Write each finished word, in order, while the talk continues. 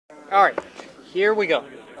Alright, here we go.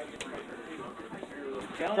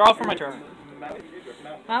 Draw for my turn.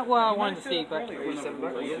 Not what I wanted to see, but... You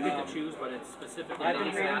get to choose, but it's specifically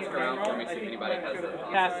non-staff around for me, see if anybody has it.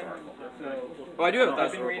 Pass. Oh, I do have a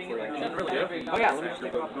thousand before you. Oh yeah, let me just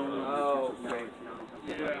take it off. Oh, wait.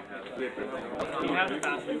 You have the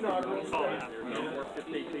fastest call that.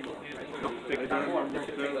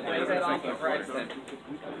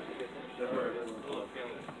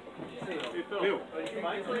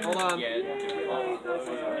 Hold on.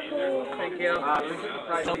 Thank you.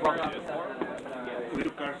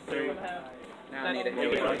 Now I need a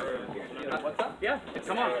hit. What's up? Yeah,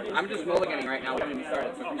 come on. I'm just mulliganing right now. We haven't even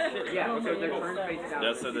started. So. Yeah, because their turn face down.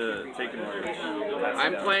 That's the taking one.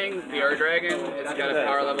 I'm playing the Air Dragon. It's got a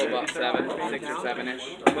power level of about 6 or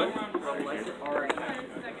 7-ish.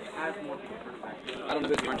 I don't know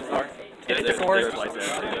who the oranges are. It's the source.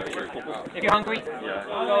 If you're hungry,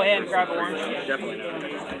 go ahead and grab an orange. Definitely.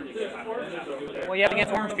 Well, you have to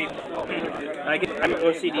get orange people. I'm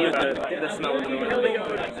OCD with the smell of the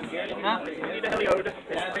Huh?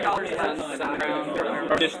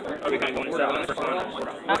 Or just, are we kind of going 7 for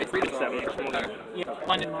fun? It's 3 to 7. Yeah,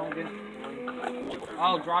 London Mulligan.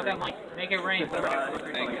 Oh, draw that mic. Make it rain.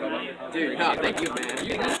 Thank you. Dude, no, thank you, man.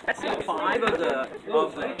 You need 5 of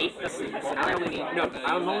the 8 seeds. I only need, no,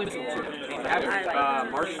 I'm only missing 2. I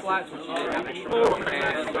have Marsh Flats, which you didn't have extra.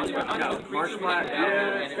 And, no, Marsh Flat,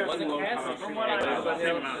 and it wasn't no.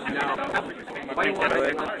 Why do you want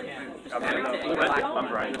to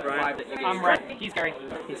I'm right. I'm right. He's Gary.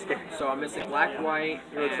 So I'm missing black, white,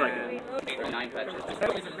 It looks like 8 or 9 fetches.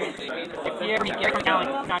 If you ever get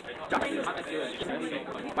down, not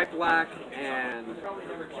White, black, and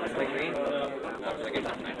like green. Or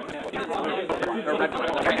red,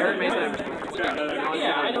 black. Air Mesa.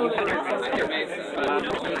 Yeah, I know. Air Mesa.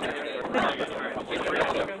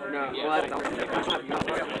 No, well, that's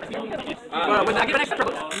would that give an extra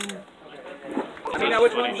privilege? I mean,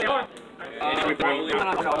 which one they are?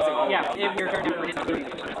 Yeah, if you're turning for his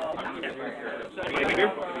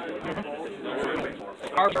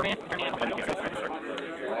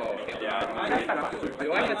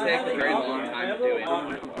Do I have to take a very long time to do it?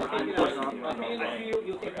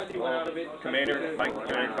 Commander, Mike,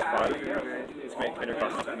 Commander cost 5. It's Commander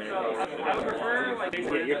cost Commander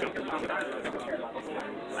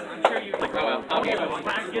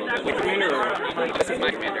The commander, this is my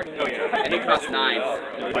commander. Oh yeah. And he costs 9.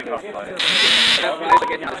 Mike cost 5.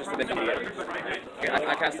 That's just a bit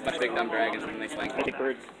I cast a bunch of big dumb dragons and they slang. I take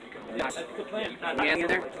birds. Yan in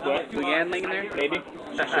there? What? Yanling in there? Maybe.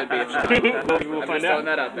 She should be if she's not. We'll I'm find just out. throwing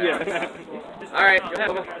that out there. Yeah. Alright,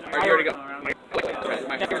 are you ready to go? It's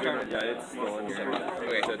my turn. Yeah, it's the one.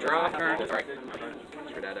 Okay, so draw, turn. Sorry.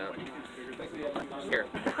 Screw that up. Here.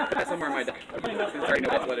 Put that somewhere in my deck. I already know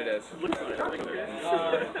that's what it is.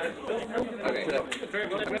 Okay, so I'm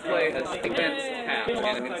going to play a sequence half, and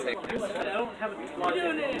I'm going to say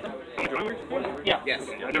Yeah. yes.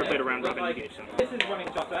 I never played a round robin game, so. That's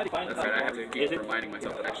right, I have to keep reminding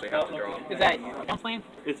myself that I actually have to draw. Is that I'm playing?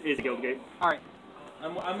 It's a guild gate. Alright.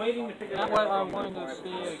 I'm waiting to figure Not what I wanted to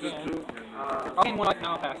see again. Okay, more like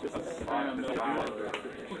now pass.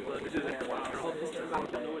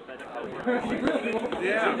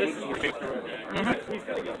 Yeah.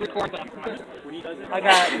 Record that. I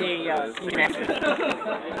got the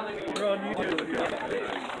We're on YouTube.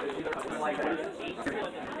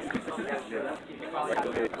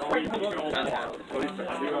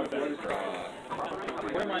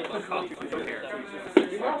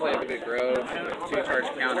 I'll play a big grove, 2 charge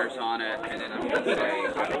counters on it, and then I'm going to say...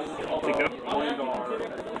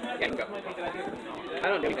 Yeah, go. I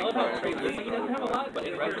don't do anything. but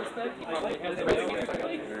in retrospect, he probably has the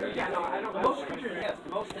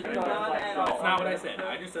That's not what I said.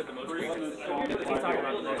 I just said the most creatures. He's talking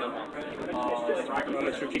about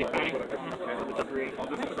the Strategic planning.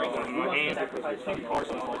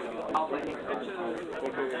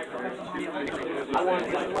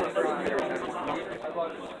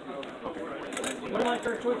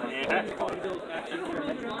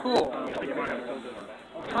 cool.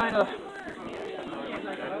 Kind of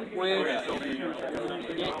wish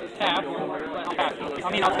tap. I'll pass.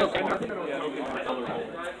 I mean, I'll still take it.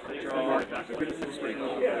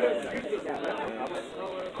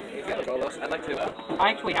 I'd like to.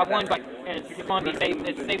 I actually have one, but it's going to be safe.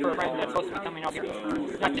 It's safer for a friend that's supposed to be coming up here.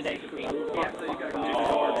 Not today.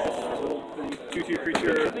 2/2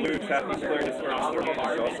 creature, blue, tap each player, discard this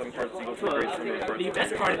card, draw 7 cards equal to the grade sum of the cards. The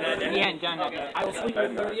best part of that He deck, hadn't done that yet. I will sweep all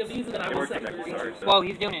 30 of these and then I It will works set. next, sorry. So Well,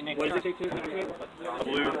 he's doing it next What does it turn. take to activate?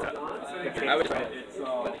 blue, tap. I would.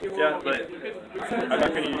 Yeah, but I'm not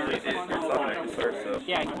going to usually do it next start, so.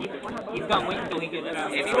 Yeah, he's gonna wait until he gets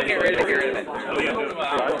If you get rid of it, get rid of it. Oh, yeah,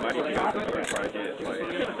 I don't mind if you guys are trying to get like.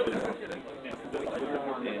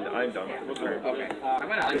 And I'm done for the turn. Okay. I'm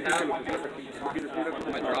gonna untap. I'm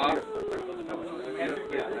gonna draw.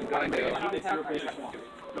 I'm going to.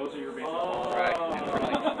 Right.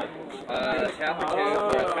 Tap or 2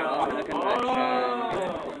 for a challenge in the convention.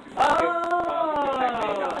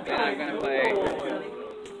 Then I'm gonna play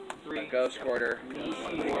a Ghost Quarter.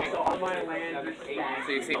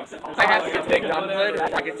 So you see, I have to get Big Dumb Hood,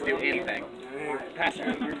 I get to do anything. Pass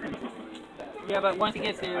turn. Yeah, but once he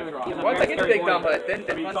gets there, Once I get to Big Dumb Hood, then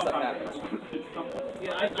fun stuff happens.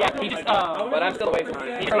 yeah, he just But I'm still away from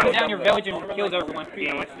he it. comes down your village and kills everyone.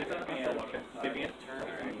 Come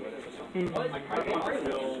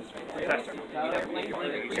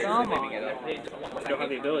on. You don't have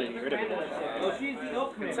the ability to get rid of it.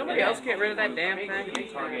 Can somebody else get rid of that damn thing?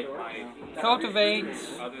 Cultivate.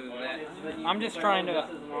 I'm just trying to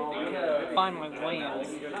find my lands.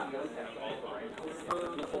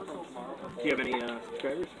 Do you have any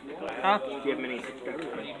subscribers? Huh? Do you have many subscribers?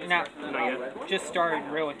 No, Not yet. just started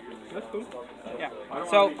really. That's cool. Yeah.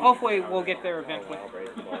 So hopefully we'll get there eventually.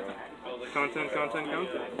 Content.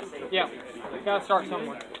 Yeah. Gotta start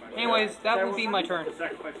somewhere. Anyways, that will be my turn.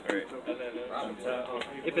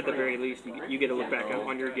 If at the very least you get to look back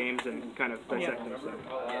on your games and kind of dissect them. So.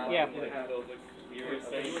 Yeah.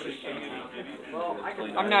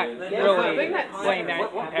 I'm not really playing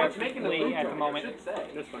that competitively at the moment.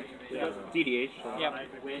 That's fine. DDH. So. Yeah.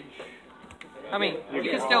 I mean, you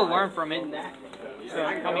can still learn from it. So,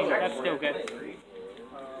 I mean, that's still good.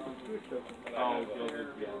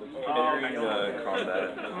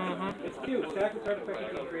 Combat. I'm gonna attack you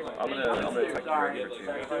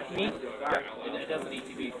for 2. Me? Yeah.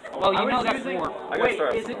 Well, you know that's war. I gotta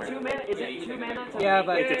start Is it 2 mana? Is it 2 mana? Yeah,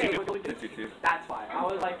 but It's a 2/2. That's why. I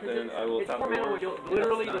was like, Then I will it's tap 4 the mana, war. which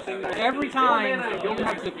literally the thing that every time you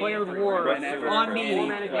have declared war on me,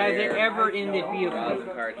 has it ever ended Draw beautifully?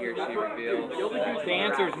 the card here, she reveals. The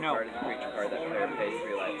answer is no. Card is a creature card that player pays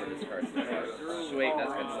 3 life for this card. Sweet,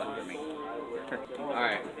 that's good stuff for me.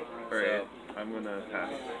 Alright. Alright, I'm gonna pass.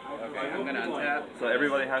 Okay, I'm gonna untap. So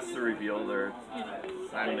everybody has to reveal their.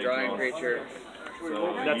 I'm drawing creature.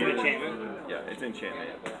 So That's an you- enchantment. Yeah, it's enchantment.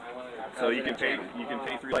 So you can pay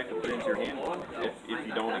 3 life to put it into your hand. If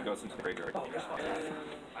you don't, it goes into the graveyard.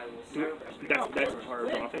 That's our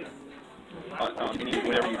draw phase.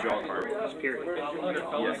 Whenever you draw a card. Just period.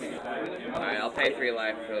 Yes. Alright, I'll pay 3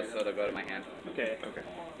 life so it'll go to my hand. Okay. Okay.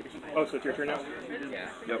 Oh, so it's your turn now? Yeah.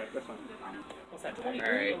 Yep. That's fine.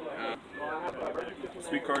 Alright.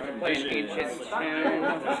 Sweet card from Play Vision. Ancient Tune.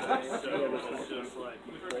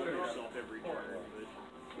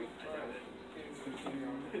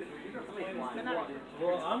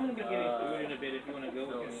 Well, I'm going to be getting food in a bit if you want to go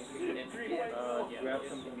with me. Grab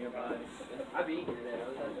something nearby. I've eaten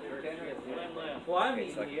Well, I'm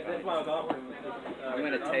eating it. That's why I was offering. I'm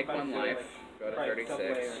gonna take 1 life, go to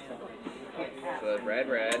 36. So red.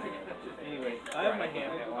 Anyway, I have my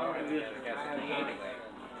hand.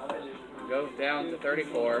 Go down to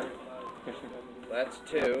 34. That's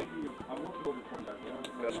 2.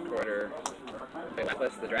 Ghost Quarter. Okay,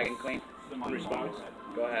 plus the Dragon Queen. Response.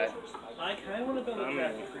 Go ahead. I kind of want to build a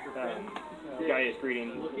traffic. Guy is greeting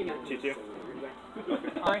 2/2.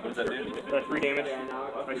 Alright. What does that do? 3 damage.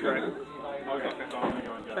 I strike. Sure.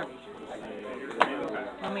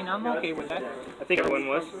 I mean, I'm okay with that. I think everyone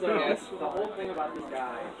was. Yes. The whole thing about this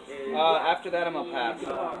guy is After that, I'm gonna pass. I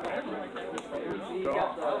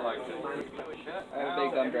have a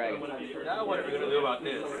big dumb dragon. Now what are we going to do about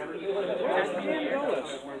this?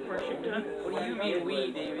 What do you mean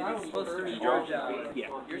we, David? It's supposed to be your job. Yeah.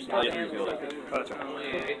 You're Oh, supposed yeah, to you handle reveal it. it. Oh, that's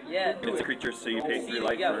right. Yeah. It's a creature, so you pay 3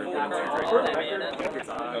 life Yeah, for four it. cards.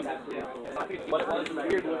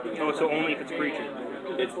 Oh, so only if it's a creature.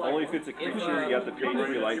 It's only if it's a creature, you have to pay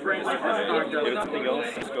 3 life for it. If it's something else,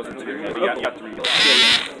 it just goes into your hand. You have to reveal it.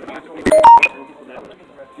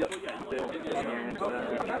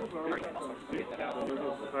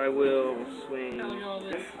 I will swing.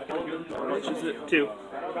 How much is it? 2. 2,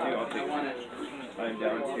 I'll take it. I'm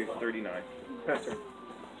down to 39. Pass turn.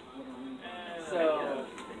 so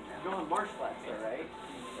you're going marsh flats, though, right?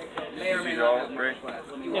 May or Did may you not. draw, Ray?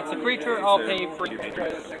 It's a creature, I'll pay for You it. pay 3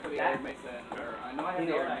 life. I know I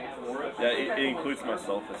have the Yeah, it includes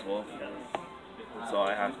myself as well. so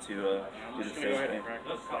I have to do the same thing.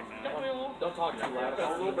 Don't talk too loud.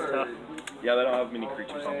 Tough. Yeah, they don't have many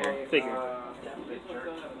creatures in here. Figure.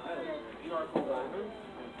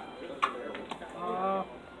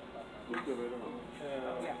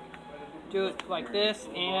 Do it like this,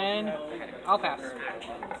 and I'll pass. I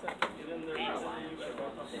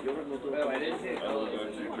will go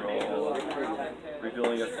to draw,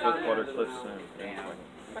 revealing a fifth water cliff soon.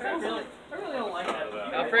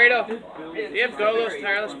 Alfredo, do you have Golo's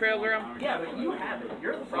Tireless Pilgrim? Yeah, but you have it.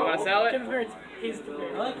 You're the You want to sell it? I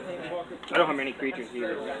don't have many creatures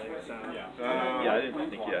either. So. Yeah, I didn't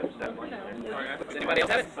think you had that much. Does anybody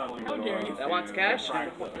else have it? That wants cash?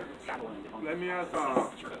 Let me ask, the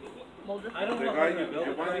guy you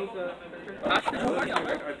want? I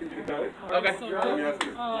think you got it. Okay. Let me ask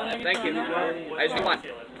you. Thank you. I just need one.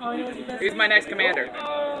 Who's my next commander?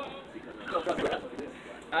 Huh?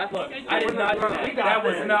 I did not do that. That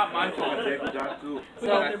was not my fault. That too.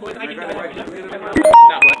 No.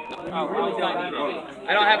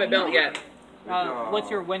 I don't have it built yet. What's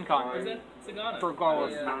your win con? For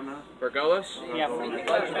Golos. For Golos? Yeah.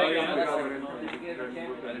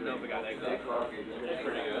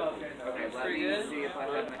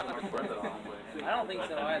 I don't think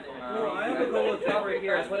so either. Well, I have a goal of top right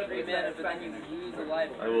here. It's what it meant, but then you lose a life.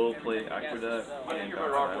 I will play Aqueduct and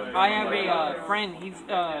I have a friend, he's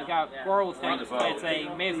got Goros deck. It's a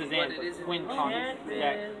Mazazan win con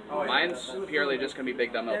deck. Mine's purely just going to be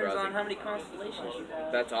Big Dumb Depends on Eldrazi. how many constellations you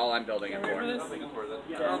have. That's all I'm building it for. I don't think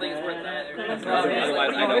it's worth that.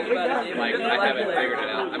 Otherwise, I don't, like, I haven't figured it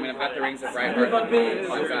out. I mean, I've got the Rings of Brightburn.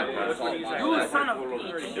 I've got Salt You son of a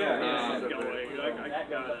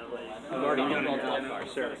I've already done all that,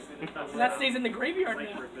 sir. That stays in the graveyard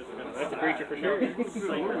now. That's a creature for sure.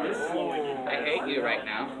 I hate you right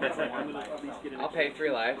now. I'll pay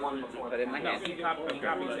 3 life, put it in my hand. He copies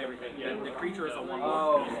everything. The creature is a 1/1.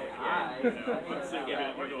 Oh,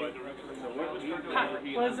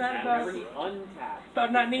 What is that about? untapped.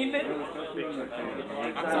 About not needing it?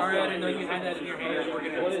 I'm sorry, I didn't know you had that in your hand. We're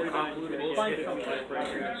going to do some convoluted bullshit.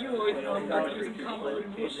 You always know I'm about to do some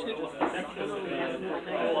convoluted bullshit.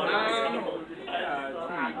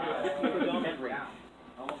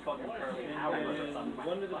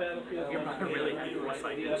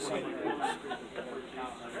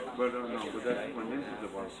 But no, but that's what this is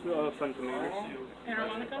about. Fun commanders.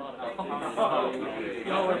 Harmonica?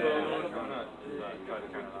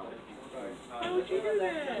 How would you do that?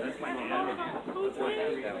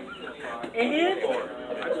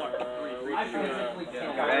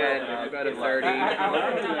 Red, about a 30.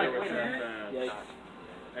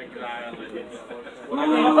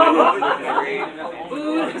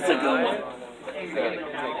 Ooh, that's a good one. Take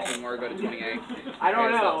 2 more, go to 28. I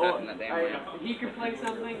don't know. Tapping that damn way. He could play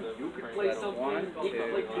something. You could play something. 1, He could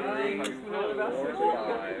play 2, 2 3, 4,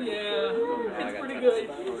 5. Yeah, I it's got pretty good.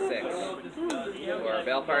 6. Or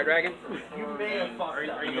Balefire Dragon. You may have fucked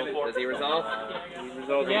up. Does he resolve?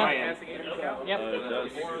 Results on my end. Yep. It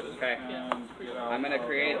does. Okay. I'm going to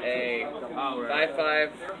create a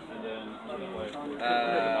 5/5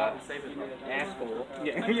 Asshole.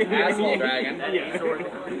 Asshole Dragon.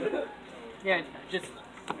 Yeah, just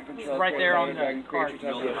right there on the card.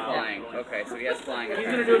 Flying. Okay, so he has flying. He's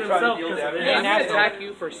gonna do it himself because I'm going to attack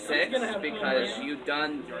you for 6 because you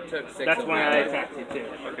took 6. That's why I attacked you too.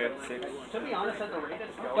 Okay, 6. To be honest, at the rate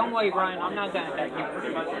it's going, Don't worry, Brian, I'm not gonna attack you.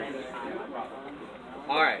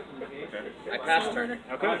 Alright. I passed turn.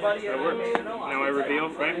 Okay, that works. Now I reveal,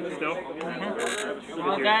 right? Still?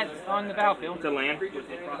 Well, that's on the battlefield. It's a land.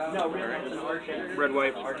 Red,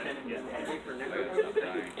 white.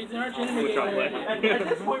 it's an arch enemy. Which I'll play. at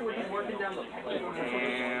this point, we're just working down the pipe.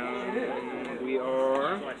 And we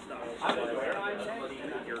are.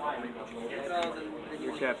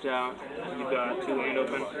 You're tapped out. You've got 2 land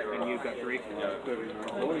open, and you've got 3.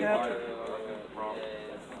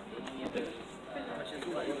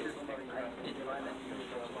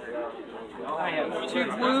 I have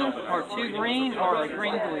 2 blue, or 2 green, or a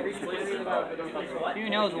green blue. Who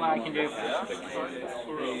knows what I can do? I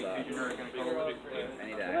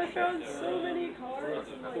need to act. found so many cards.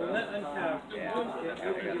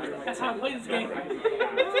 That's how I play this game.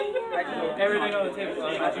 Everything on the table.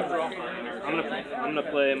 I'm gonna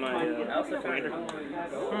play my commander.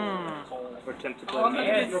 Or attempt to play.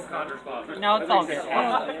 No, it's all good.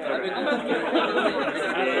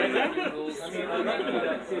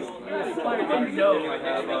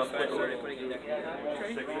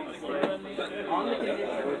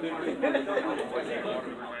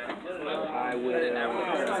 I will.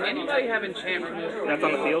 Does anybody have enchant removal? That's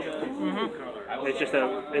on the field. It's just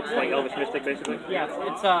it's like Elvis Mystic basically. Yeah,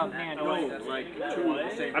 it's man.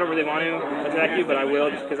 I don't really want to attack you, but I will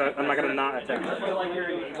just because I'm not gonna not attack you.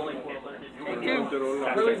 Thank you.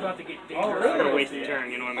 Curly's about to get dangerous. I'm gonna waste a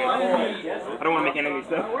turn, you know what I mean? I don't want to make enemies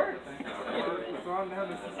though.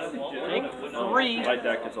 Take 3. My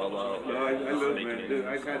deck is all out. No, I lose, man. Dude,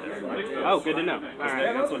 I can't. Oh, good to know.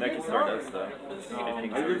 Alright. That's what Kyklar does, though. I just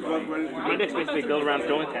got one. My deck's basically built around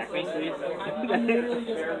don't attack me, please.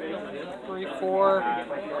 3, 4.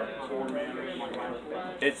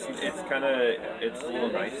 It's kind of a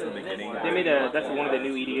little nice in the beginning. They made that's one of the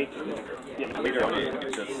new EDH. Yeah, Later on,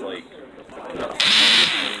 it's just like.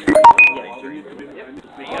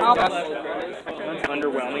 That's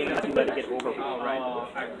underwhelming. Unless you let it get over.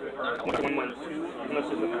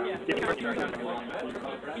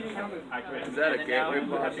 Is that a gateway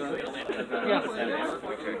boss? Yeah.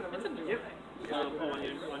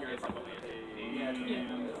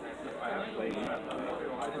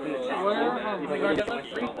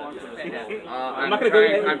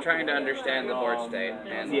 Okay. I'm trying to understand the board state,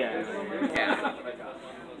 and yeah.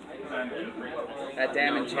 That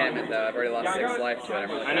damn enchantment, though, I've already lost 6 life to it. I'm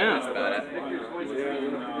really pissed about it.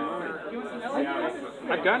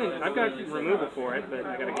 I've got removal for it, but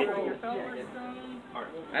I gotta get here.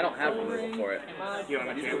 I don't have removal for it. You don't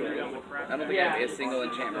have enchantment? I don't think I have a single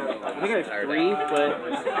enchantment removal. I think I have 3, but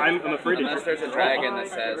I'm afraid to. Unless there's a dragon that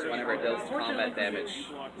says whenever it deals combat damage.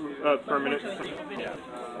 Permanent.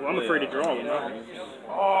 Well, I'm afraid to draw them.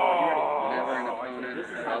 Whenever an opponent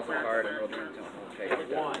draws a card and rolls into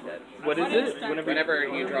What is it? Whenever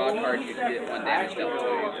you draw a card, you get 1 damage dealt to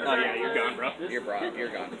you. Oh yeah, you're gone, bro. You're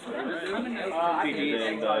gone.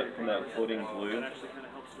 And from that floating blue,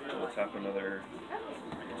 we'll tap another.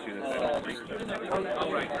 Okay,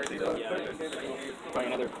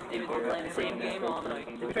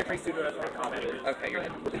 you're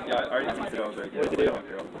good. Yeah, I already beat it on the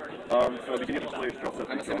so beginning of the player's draw.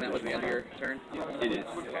 I'm assuming that would be end of your turn? It is.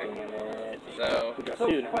 Okay. So,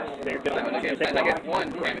 Dude, I'm gonna get 1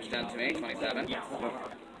 damage done to me, 27.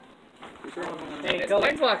 Hey, It's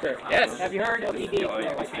Planeswalker! Yes! Have you heard of EDH?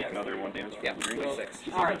 Yeah, you take another 1 damage from Yeah, the green. 6.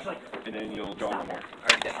 Alright. And then you'll draw 1 more.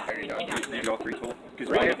 Already done. You draw 3 total.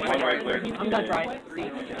 Because one right player. I'm done trying. I'm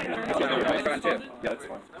trying too. Yeah, that's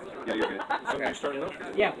fine. Yeah, you're good. Okay.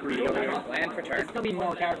 Yeah. Land for turn. It's still be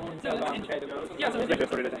more careful and so but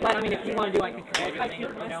I mean, if you want to do like a command thing, you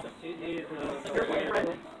know.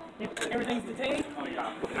 Everything's detained.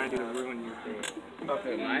 what can I do to ruin your day?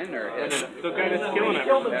 Okay, mine or his? The guy that's killing it.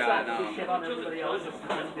 Yeah, no.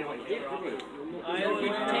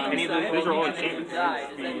 Any of those are all enchantments.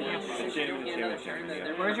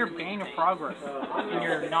 Where's your Bane of Progress in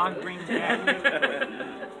your non-green deck?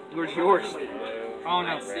 Where's yours? Oh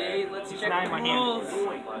no. It's not in my hand.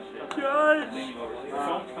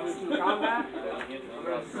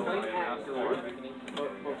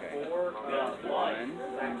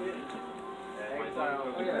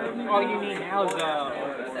 All you need now is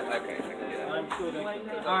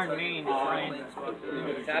Iron Main, Brian.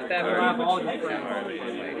 Tap that We'll have all your friends.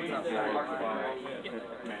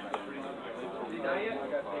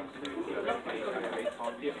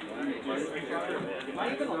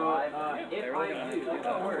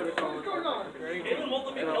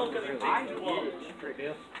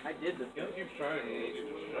 I did the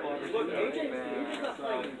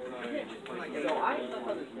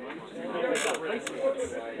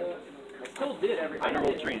I still did everything. I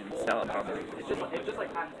rolled 3 in salad combo. It's just like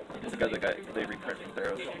because they recurred from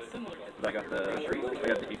Theros. But I got the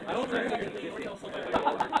 8th edition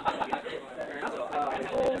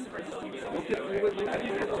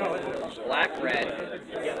black, red,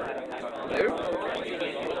 blue.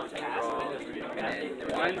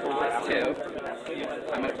 And 1, 2.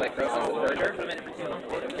 I'm going to play Process of Berger.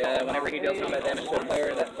 Whenever he deals combat damage to a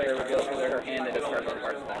player, that player reveals his or her hand and discards all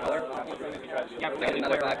cards of that color. Yep, Make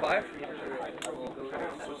another black 5.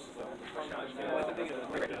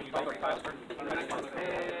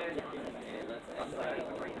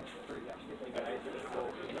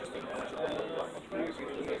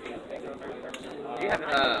 Do you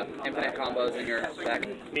have infinite combos in your deck?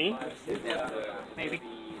 Me? Yeah. Maybe.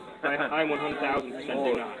 I 100,000%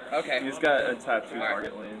 do not. Okay. He's got a tattoo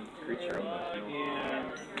target land creature on the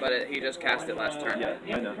field. But he just cast it last turn. Yeah,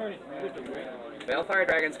 I know. Balefire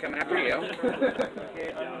Dragon's coming after you.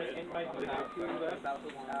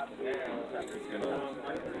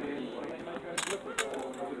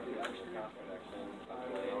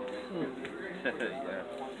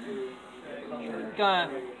 Gonna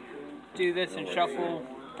do this and shuffle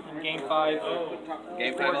in game 5.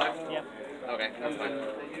 Game 5 left? Yep. Okay, that's fine.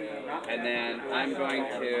 And then I'm going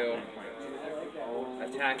to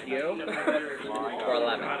attack you for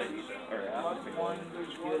 11.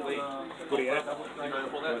 What do you have?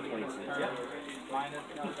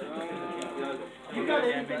 And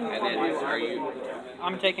then are you...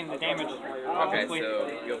 I'm taking the damage. Okay, obviously.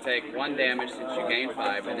 so you'll take 1 damage since you gain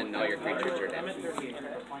 5, and then all your creatures are damaged.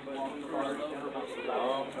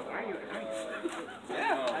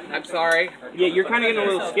 I'm sorry. Yeah, you're kind of getting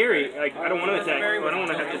a little scary. Like, I don't want to attack. Well, I don't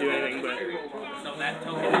want to have to do anything, but...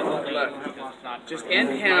 Look, just end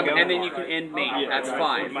him, and then you can end me. That's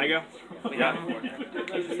fine. My go? Yeah.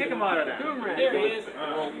 Kick him out of there. There he is.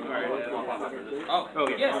 Oh,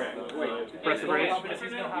 yeah. Press the rage.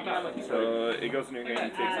 So it goes in your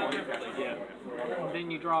hand, you take 1. Yeah.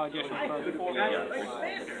 Then you draw additional cards.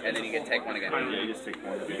 And then you can take 1 again. Yeah, you just take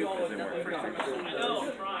 1 because they work first.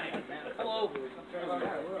 Hello.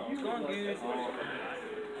 What's going good?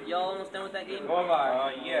 Y'all almost done with that game?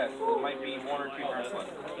 Yes, it might be 1 or 2 turns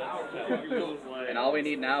left. And all we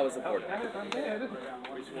need now is a board.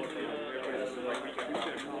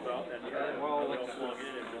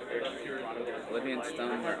 Oblivion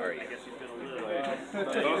Stone, where are you?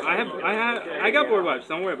 I got board wipes.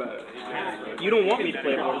 Don't worry about it. You don't want me to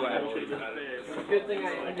play board wipes. Good thing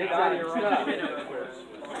I take out your stuff.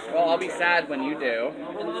 Well, I'll be sad when you do.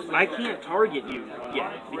 I can't target you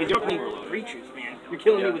yet because you're playing creatures, man. You're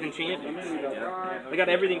killing me with enchantments. I got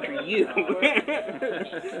everything for you.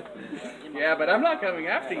 Yeah, but I'm not coming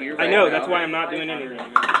after you right I know. now. That's why I'm not doing anything.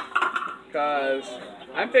 Because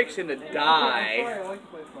I'm fixing to die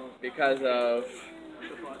because of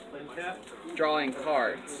drawing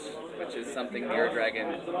cards, which is something Mirror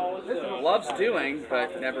Dragon loves doing,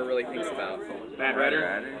 but never really thinks about. Mad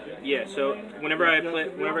Rider? Yeah, so whenever I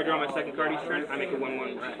draw my second card each turn, I make a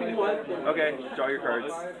 1/1 run. Okay, draw your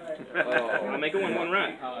cards. I'll make a 1/1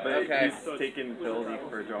 run. But Okay. he's taking penalty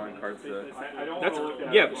for drawing cards to... That's,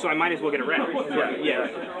 yeah, so I might as well get a red. Yeah.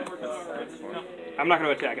 That's fine. I'm not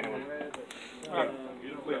going to attack anyone.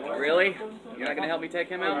 Really? You're not going to help me take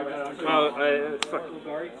him out? Oh, it's fine.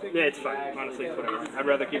 Yeah, it's fine. Honestly, it's whatever. I'd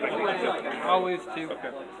rather keep my creatures. Always two.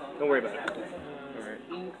 Don't worry about it.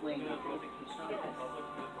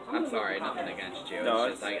 I'm sorry, nothing against you. No,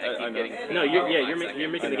 it's just I I keep know. getting... No, you're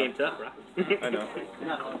making the game tough, right? I know.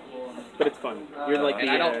 But it's fun. You're like And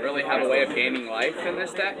the, I don't really have a way of gaining life in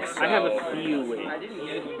this deck, so... I have a few ways.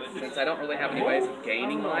 Since I don't really have any ways of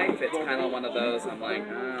gaining life, it's kind of one of those, I'm like,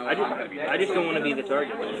 oh, I just don't want to be the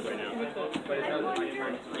target right now.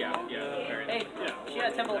 Hey, she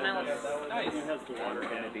had Temple of Malice.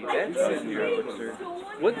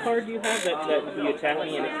 What card do you have that you attack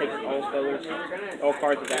me and it takes all colors, all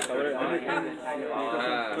cards of that color?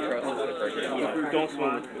 Don't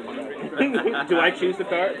swing. Do I choose the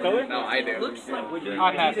color? No, I do.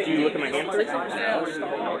 I pass. Do you look at my hand first?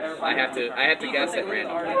 No. I have to guess at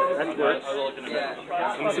random. That works.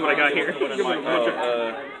 Let me see what I got here.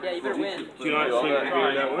 Yeah, you better win. Do you not see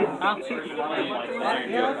that one?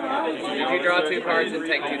 Did you draw 2 cards and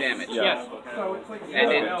take 2 damage? Yes.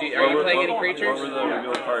 And then, are you playing any creatures? What were the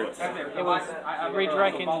reveal cards? It was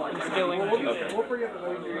Redrake and Instilling. Okay.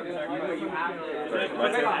 Right,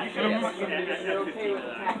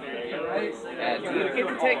 Do you get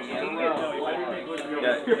to take...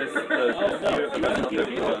 yeah, this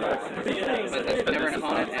Whenever an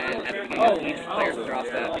opponent and at the beginning of each player draws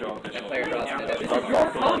that player draws an additional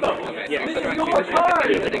card. Okay, Yeah. so I'm going to card!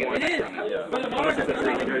 It is!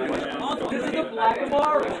 This is a black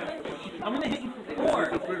tomorrow! I'm gonna hit you for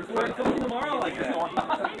 4. We're coming tomorrow like that.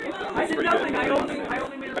 I did nothing, I only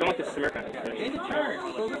made I don't like the smirk on it. in the turn.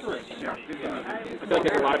 Go for it. I feel like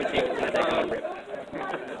there's a lot of enchantments in that deck.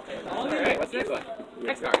 Alright, what's this one?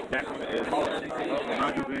 Next card.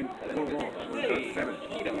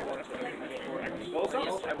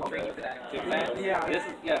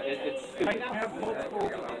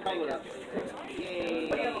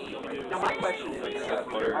 Now my question is,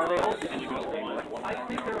 are they all... I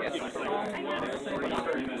think they're...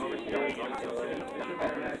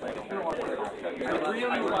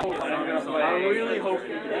 I really hope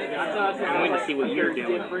you did. I'm waiting to see what you're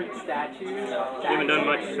doing. Different statues. You haven't done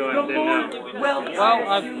much, so I didn't know. Well,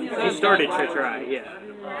 You started to try, yeah.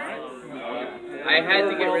 I had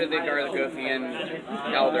to get rid of the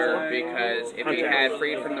Garthothian Elder because if he had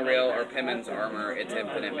Freed from the Real or Pimen's Armor, it's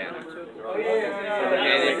infinite mana.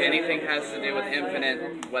 And if anything has to do with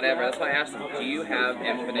infinite whatever, that's why I asked him, do you have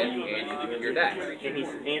infinite in your deck?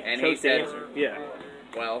 And he said, yeah.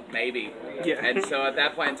 well, maybe. Yeah. And so at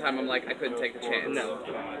that point in time, I'm like, I couldn't take the chance. No.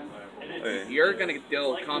 You're going to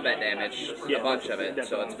deal combat damage, Yeah. a bunch of it,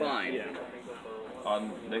 so it's fine. Yeah.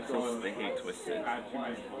 On Nixels, they hate Twisted.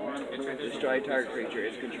 Destroy target creature.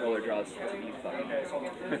 Its controller draws 2 fucking.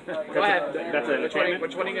 Go ahead. That's an enchantment?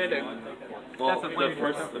 Which one are you gonna do? Well, the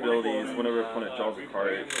first ability is whenever opponent draws a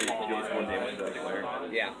card, it deals 1 damage to that player.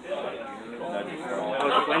 Yeah. That is Oh, it's a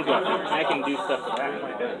planeswalker. I can do stuff to that.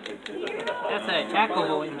 That's an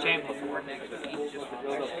attackable enchantment.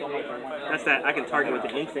 That's that. I can target with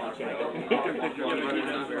an instant enchantment.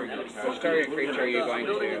 Which target creature are you going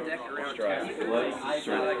to destroy?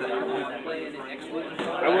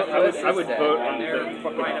 I would vote on the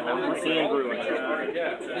fucking Sand Brew.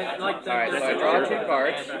 Alright, so I draw 2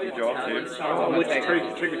 cards. You draw 2. I'm Which gonna take,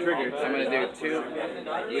 trigger? I'm gonna do 2,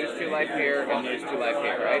 lose 2 life here, and lose 2 life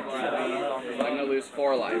here, right? So I'm gonna lose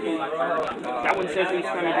 4 life. That one says each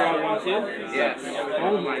time you draw 1, 2? Yes.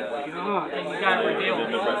 Oh my god. You gotta reveal.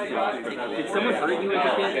 Did someone hurt you as a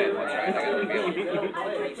kid? Shit, that's right, I gotta reveal.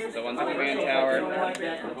 So one's a command tower,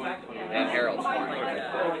 and Herald's Farm.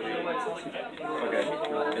 Okay.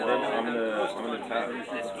 And then I'm gonna tap.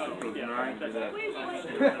 Do that.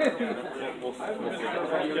 We'll see. I'm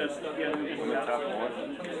gonna tap 1.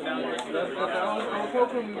 I'm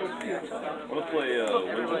gonna play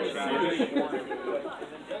Winds of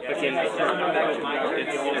Change. It's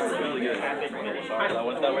really good.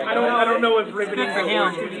 I don't know if riveting Good for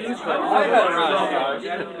him. What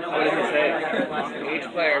does it say? Each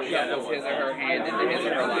player shuffles his or her hand into his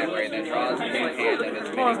or her library, then draws one hand of his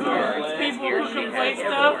many cards that he or she has.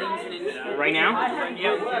 Stuff. right now? I'm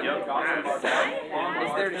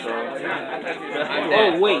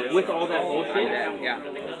dead. Oh wait, with all that bullshit? Yeah.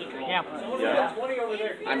 Yeah.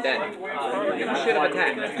 I'm dead. You should have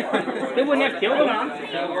attacked. They wouldn't have killed him.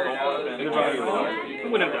 They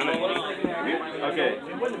wouldn't have done it. Okay,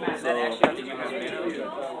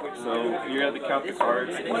 so you have to count the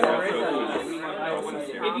cards and you have to go through this.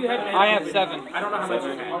 I have 7.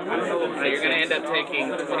 So you're going to end up taking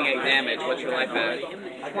 28 damage. What's your life at?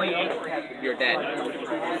 28. You're dead.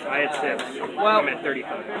 I had 6. Well, I'm at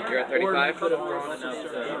 35. You're at 35?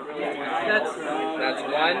 That's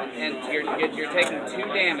 1, and you're taking 2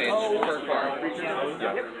 damage per card.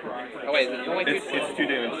 Oh wait, it's only 2. It's 2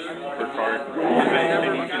 damage per card.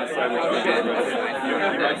 And you can decide which one to rest. You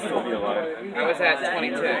might still be alive. I was at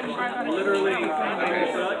 22. Literally.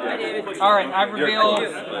 Okay. Alright, I reveal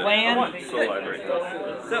land, Still alive right now.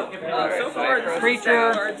 So far,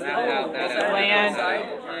 creature, Land.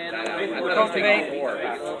 cultivate,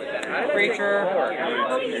 creature.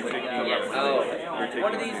 You're taking 11. Oh.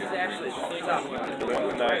 one of these is actually tough. 1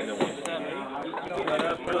 9 and then 1.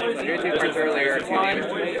 So your 2 cards earlier are 2 damage.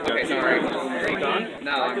 Okay, sorry. Are you gone?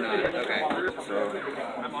 No, I'm not. Okay. So,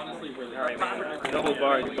 Double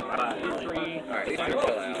bar. Alright, these 2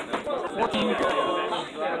 chill out. 14,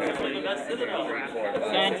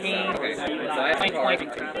 17, Okay, so I have 2 cards.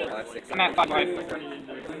 6. I'm at 5.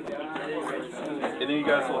 and then you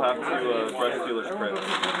guys will have to rest dealer's credit.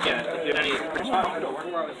 Yeah, if any.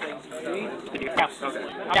 So,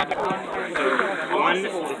 1 is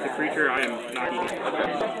the creature I am not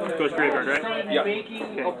eating. Goes graveyard, right? Yeah. Okay.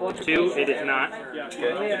 2, it is not.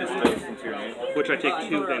 Okay, it is placed into your name. Which I take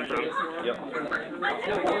 2 then from. Yep.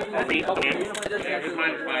 3 land. 4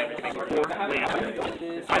 land.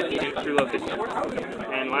 5 eating, 3 low 15.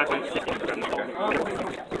 And last one, 6.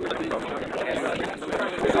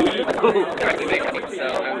 So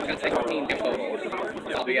I'm going to take 15 total.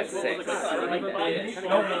 I'll be at 6. If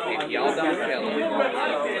y'all don't kill him.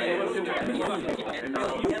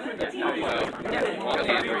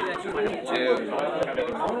 So, 1, 2,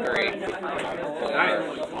 3,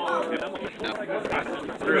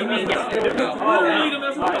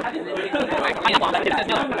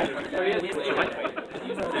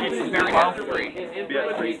 It's very well. 3.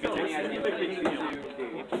 Yeah, 3 takes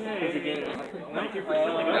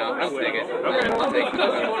No, I'll take it. I'll take it.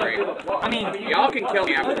 3. I mean, Y'all can kill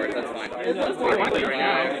me afterwards, that's fine. Right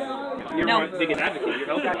now. You're No. my biggest advocate, you're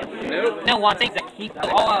helping. Nope. no, one thing that he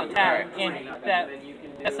all out attack, and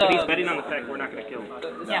that's But he's betting on the fact we're not going to kill him.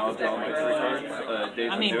 yeah.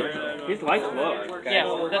 Days I mean, His life's low. yeah,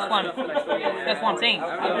 that's one thing.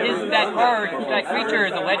 That card, that creature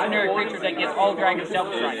is a legendary creature that gets all dragons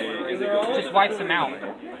double strike. Just wipes them out.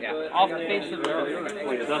 Yeah. Off the face of the earth.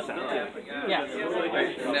 Wait, does that sound? Yeah.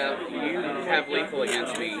 No, you have lethal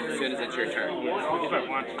against me as soon as it's your turn. If I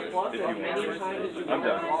want to. If you want. I'm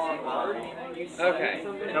done. Okay.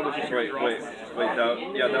 That was just Wait,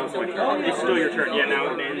 that was my turn. It's still your turn. Yeah, now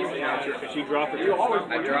it ends. Now it's your turn. She draw for turn.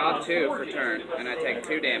 I draw 2 for turn, and I take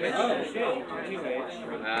 2 damage. No.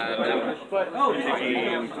 You're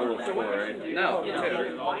taking total 4, right? No, 2.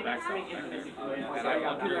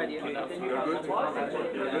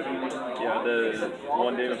 Yeah, the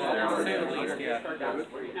one damage there.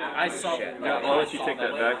 I saw. I'll let you take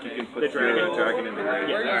that back. You can put your dragon in the grave.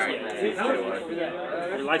 Your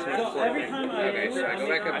license. Okay, so I go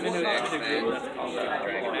back up to 6 then.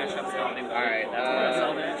 Dragon Ash. Alright,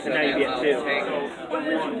 So now you get 2.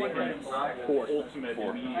 Four.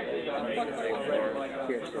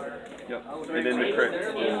 Yep. And then the crit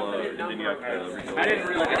will, and then you have to refill. I didn't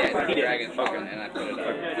realize the dragon's fallen and I put it up.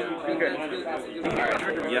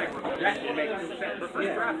 Alright. Yeah.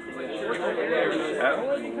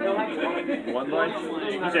 At 1 line?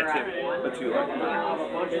 He's at 2. A 2 line.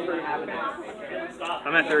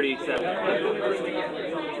 I'm at 37.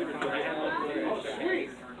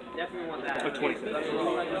 Oh, 27.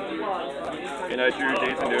 And as your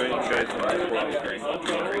days are doing, you guys can pull out the screen.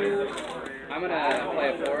 I'm gonna play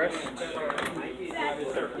a forest.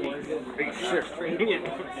 Sure.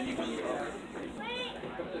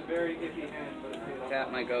 Tap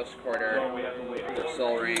my ghost quarter.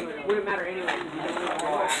 Soul ring. Wouldn't matter anyway.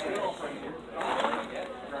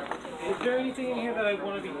 Is there anything in here that I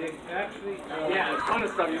want to be digging? Actually, yeah, a ton of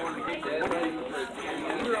stuff you want to be digging.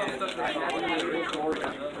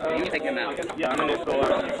 You can take him out. Yeah, I'm gonna just go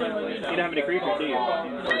out. You don't have any creatures, do you? I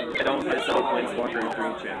don't myself planeswalker and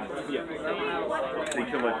green channel. Yeah. They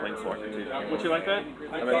kill my planeswalker too. Would you like that?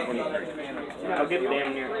 I'm at 23. I'll get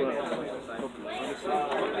damn near close.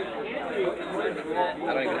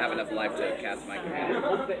 I don't even have enough life to cast my command.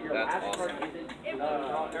 That's awesome.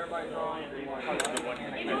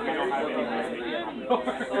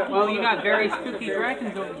 Well, you got very spooky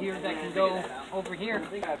dragons over here that can go over here.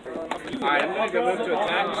 Alright, I'm gonna go move to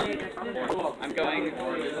attack. I'm going.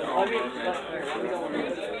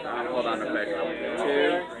 Hold on real quick.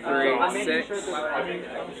 2, 3, 6.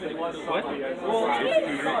 What?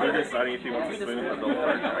 They're deciding if you want to swing with the double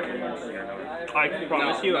card dragon. I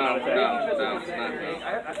promise you I'm not attacking. No, it's not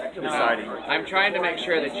me. Deciding. I'm trying to make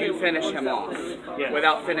sure that you finish him off Yeah.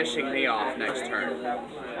 without finishing me off next turn. Well,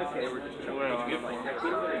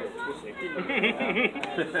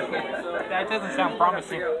 That doesn't sound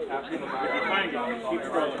promising. you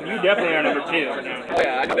definitely are number 2. Oh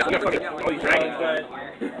yeah, I know. Oh, you dragons, guys.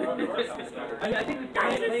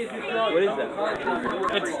 What is that?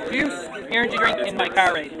 It's juice, energy drink, and my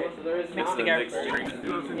car raid mixed together.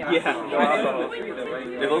 Yeah.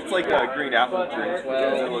 It looks like a green apple drink.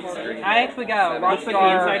 It looks green. I actually got a Looks like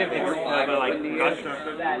the inside Rockstar. of it, like,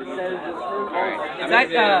 Alright. Is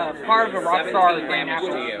that part of the Rockstar Grand To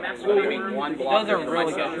Apple? you. Leaving 1 blocker Those are for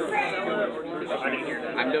really myself. good.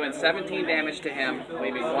 I'm doing 17 damage to him,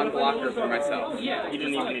 leaving 1 blocker for myself. You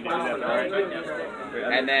didn't even need to do that, right?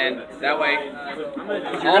 And then, that way,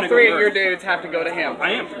 all 3 of your dudes have to go to him.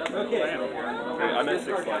 I am. Okay, I'm at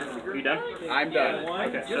 6 left. You done? I'm done.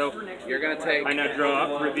 Okay, so You're gonna take, I now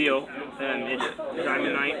draw, reveal, and it's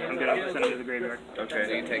Diamond Knight. I'm gonna send him to the graveyard. so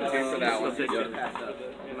Okay. you can take 2 for that one. 6. And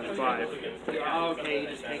that's 5. Okay,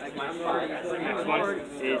 just take my part. Next one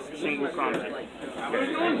is single combat. Okay.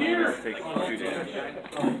 Take 2 damage.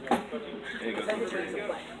 And it goes to 3.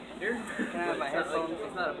 Can I have my headphones?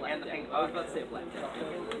 It's not a black jack. I was about to say a black jack.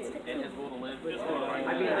 It is will to live. I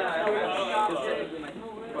mean,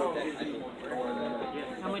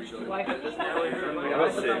 How much do you like? I'm at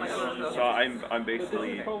 6. So I'm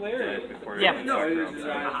basically dead before Yeah. I'm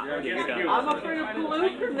afraid of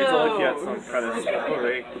pollution It's all if you had some kind of spell,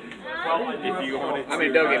 right? If you wanted to. I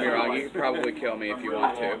mean, don't get me wrong, you can probably kill me if you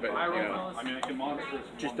want to, but, you know.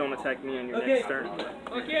 Just don't attack me on your next turn.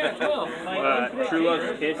 Okay, cool. True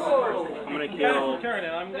Love's Kiss. I'm gonna kill.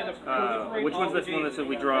 Which one's this one that said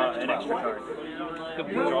we draw an extra card?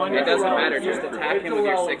 It doesn't matter, just attack him with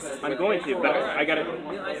your 6. I'm going to, but I gotta.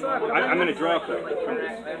 I'm gonna draw a card from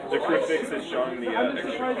this. The crucifix is showing the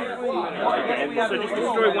extra card. And so just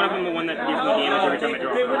destroy one of them, the one that gives me damage every time I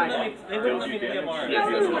draw a card. Deals you damage.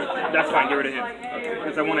 That's fine, get rid of him.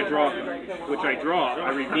 Because I want to draw, which I draw. I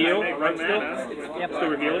reveal, right still? Still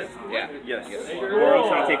reveal it? Yeah. Yes. Or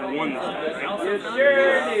else I'll take 1 this time, right?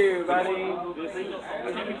 Sure do, buddy.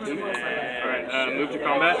 Alright, move to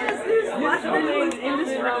combat. What's the name in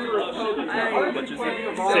this number of Pokemon? Much is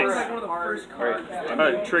it? 6.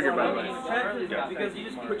 Trigger, by the way. Because you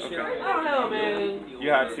just put shit on. I don't know, man. You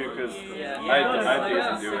had to, because I had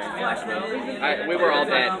Jason doing. We were all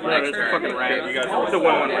dead No, next it's a turn. fucking rat. You guys It's a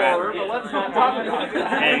 1/1 rat. But let's not talk about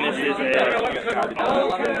that. And this is a...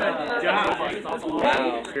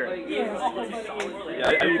 Wow. Here. Yeah, I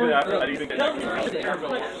didn't even get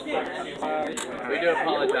We do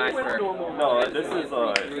apologize for. No, this is,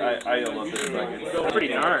 I love this deck. It's Pretty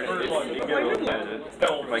gnarly. it gets repetitive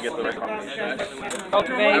if I get the right combination.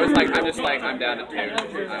 Okay. I'm just like, I'm down to 2.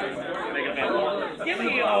 Give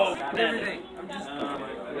me all everything. I'm just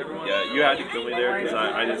Yeah, you had to kill me there because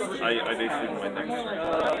I basically went next turn.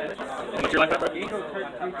 What's your life up?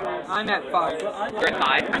 I'm at 5. You're at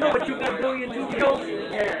 5? I know, but you got a billion to go.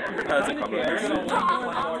 Has a combo version in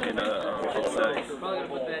a set.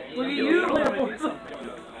 Look at you.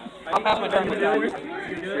 I'll pass my turn with that.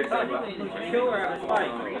 Killer at 5.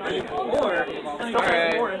 Or,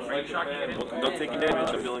 Alright. Don't take damage,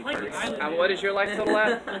 I'm dealing cards. What is your life total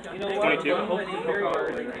at? 22.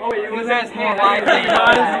 Who has more life than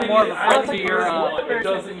you? More of a threat to your,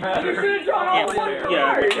 Yeah.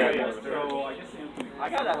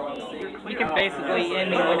 You can basically end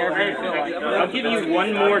me whenever you feel like. I'll give you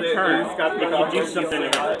one more turn if you do something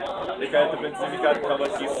about it. The guy at the Vincent, he's got to tell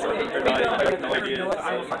us he's certain or not, I have no idea.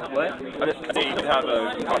 What? I think you can have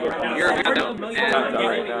a combo piece. You're Tap that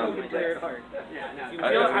right now.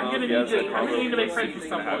 I'm gonna need to make friends with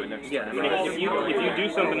someone. Yeah, I mean, if you do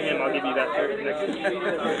something to him, I'll give you that turn next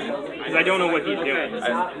turn. Because I don't know what he's doing.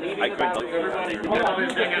 I couldn't tell you.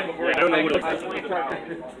 I don't know what it looks like.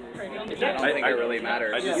 I don't think it really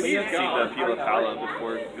matters. I just see the Pila Pala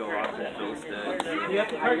before it go off and Phil's dead.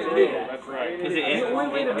 Is it in?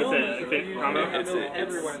 It's a fit combo? It's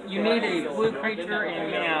You need a blue creature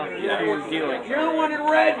and mana to deal it. You're the one in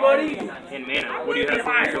red, buddy. In mana. What do you have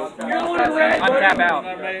for control? You're the one in red. I'm tap out.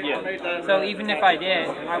 Yeah. So even if I did,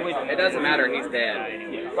 I would. It doesn't matter, he's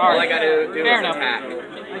dead. All Alright. I gotta do Fair is enough. attack.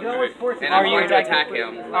 And Are I'm you going to attack attacking?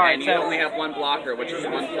 him. Alright, And you so- only have one blocker, which is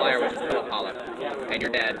one flyer, which is Pila Pala. And you're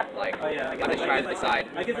dead. Like, I'm just trying to decide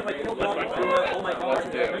I guess if I killed all my what to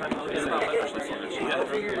do.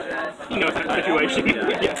 He knows the situation.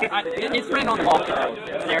 It's written on the wall. There.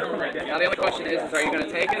 Now the only question is are you going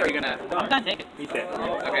to take it or are you going to... I'm gonna take it. He's dead.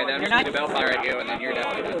 Okay, then I'm just going to Bellfire at you, and then you're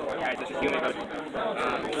definitely dead. Alright, this is human.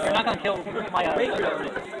 You're not gonna kill my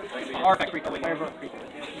artifact creature, whatever creature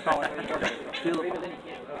you call it.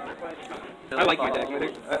 I like your deck.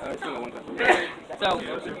 I still got one time. So,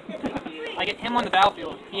 I get him on the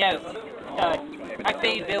battlefield. He has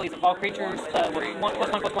activated abilities of all creatures with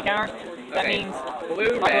 +1/+1 counter. That Okay. means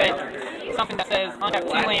Blue, I red, put something that says untap 2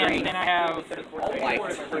 lands, then I have white.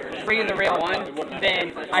 3 of the rail.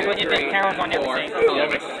 Then I put event counters on 4.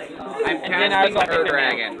 everything. I'm And then I was casting like, Ur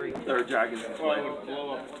Dragon. Third dragon's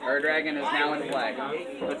Ur Dragon is now in play.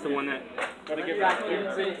 That's the one that...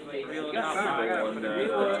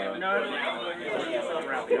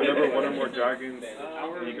 Whenever one or more dragons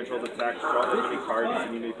you control the attack, draw as many cards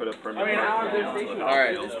and you may put a permanent card.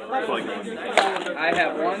 Alright. I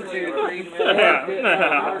have 1, 2, 3, 4.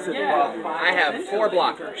 I have 4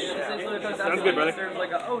 blockers. Sounds good, brother.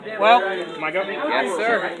 Well, My go? Yes,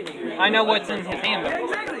 sir. I know what's in his hand.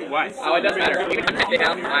 Why? Oh, it doesn't matter. Even if you take it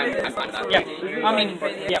down, I'm fine with that. Yeah, I mean,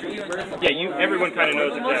 yeah. Yeah, everyone kind of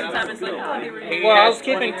knows exactly. He Well, I has was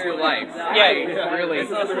keeping- 22 life. Yeah. I really.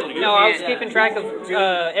 No, I was keeping track of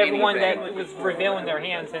everyone that was revealing their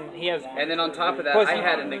hands, and he has. And then on top of that, I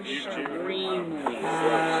had an extremely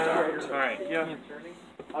slow start. Alright. Yeah.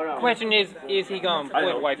 Question is he going to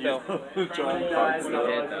split wipe though? Drawing cards. He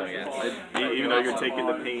did, though, yes. Even though you're taking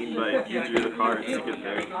the pain, but you drew the cards to get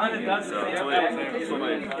there. So it's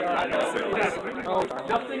only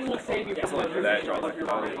Nothing will save you from for that, draw like a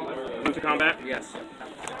card. Move to combat? Yes.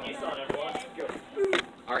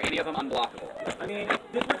 Are any of them unblockable? I mean,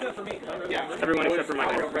 this works out for me. Everyone except for my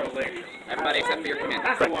guy. Everybody except for your command.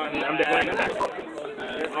 I'm declaring attack.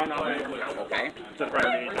 Okay. It's a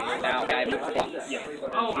priority. Now, guy moves blocks. Yeah.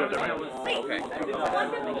 Oh, you have that right. Okay.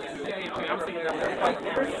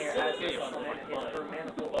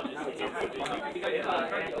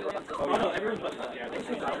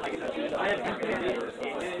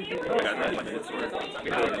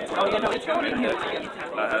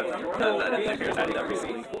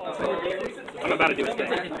 I'm about to do a thing.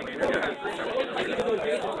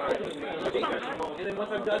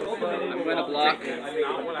 I'm going to block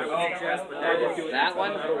that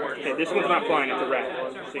one. Okay, this one's not flying, it's a rat.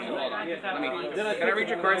 See. Hold on. Can I read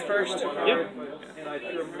your cards first? Yep.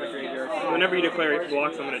 Whenever you declare it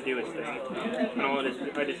blocks, I'm going to do its thing. And all it is,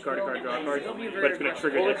 I discard a card, draw a card, but it's going to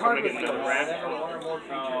trigger this, so I'm going to get another rat.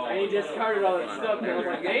 And he discarded all that stuff, and I was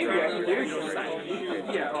like, maybe I can do something.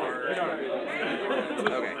 Okay. Yeah,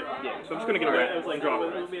 so I'm just going to get a rat and draw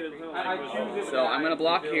it. So I'm going to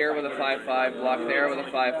block here with a 5/5, block there with a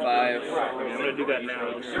 5/5, I'm going to do that now.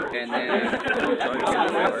 and then...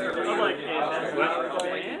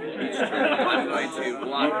 I'm going to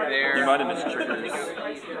block You there. might have missed triggers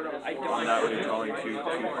on that when you're drawing two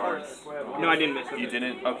cards. No, I didn't miss them. You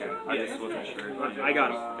didn't? Okay. I just wasn't sure. I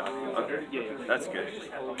got them. Okay. That's good.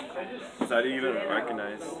 Because I didn't even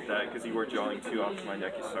recognize that because you were drawing two off my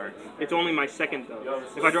deck you start. It's only my second though.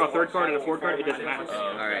 If I draw a third card and a fourth card, it doesn't matter.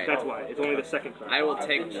 Alright. That's why. It's only the second card. I will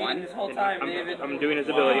take one. I'm doing his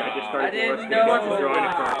ability. I just started drawing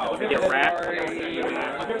a card. I get rat.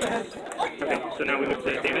 Okay, so now we move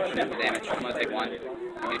to damage. Damage. I'm going to take one.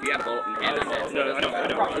 I mean, if you have bolt in hand, I'm dead. No, I don't.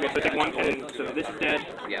 Okay, so take one, and then, so this is dead.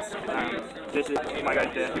 Yes. This is, my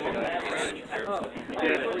guy's dead.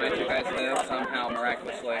 My two guys live somehow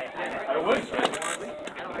miraculously.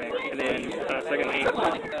 Okay, and then, secondly,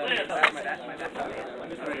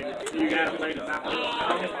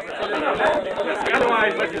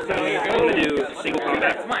 otherwise, let's just say, I'm going to do single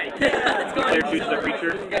combat. Player chooses a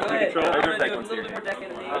creature you control.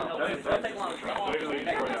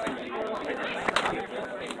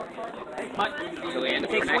 Till the end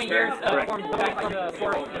of the Takes next 20 years turn. from back from the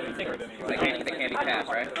fort. They can't be cast,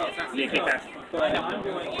 right? Yeah, kick back.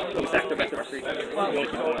 We sack the rest of our creatures.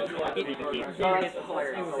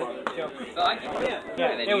 Yeah,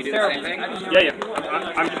 And then it you was do the terrible. same thing?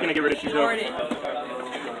 Yeah. I'm just going to get rid of Shuzo.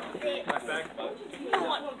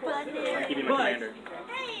 I'm keeping my commander.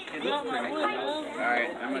 Alright,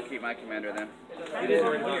 I'm going to keep my commander then. Sack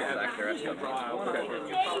the rest of them.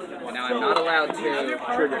 And now I'm not allowed to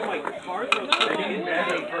trigger.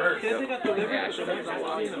 Yeah, I should have used a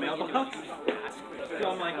lot.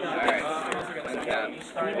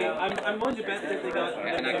 Alright, I'm willing to bet that they got.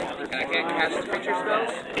 and I can't cast creature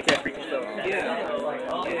spells? Take that creature spell.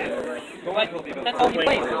 But that's all he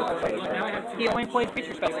plays. He only plays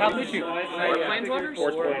feature spells. How could you? Or planeswalkers?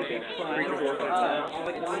 Force point. Creatures or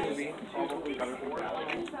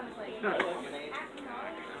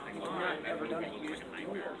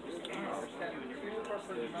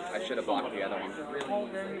I should have blocked the other one.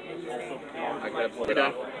 I could have pulled it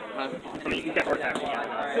off. Huh? I mean, you can attack.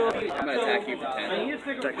 I'm going to attack you for 10.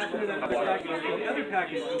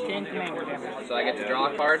 Change commander damage. So I get to draw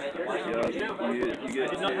a card, You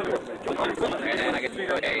get and then I get to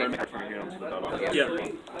put a... Yeah.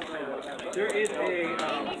 There is a.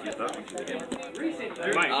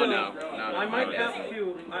 Oh no, I might I'm have dead.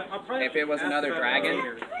 to. I'll probably. If it was another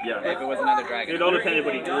dragon, Yeah. if it was another dragon. It all depended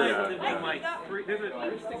what he drew.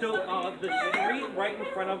 So the street right in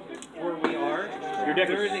front of where we are. Your deck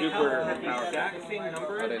There is is a super house that has the powerful. exact same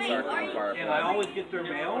number But as it's me, our far and I always get their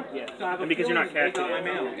mail. Yeah. So I have a And because you're not feeling they got casting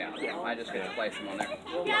my mail. Yeah, I just get to place them on there.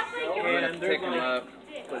 I'm And gonna there's pick them up,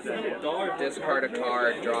 discard a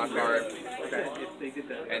card, draw a card,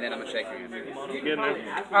 and then I'm gonna shake your hand. You good, man?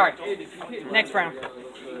 Alright, next round.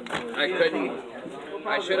 I couldn't.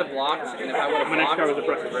 I should have blocked, and if I would have My next card was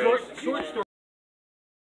blocked, Oppressive Rage. Short story.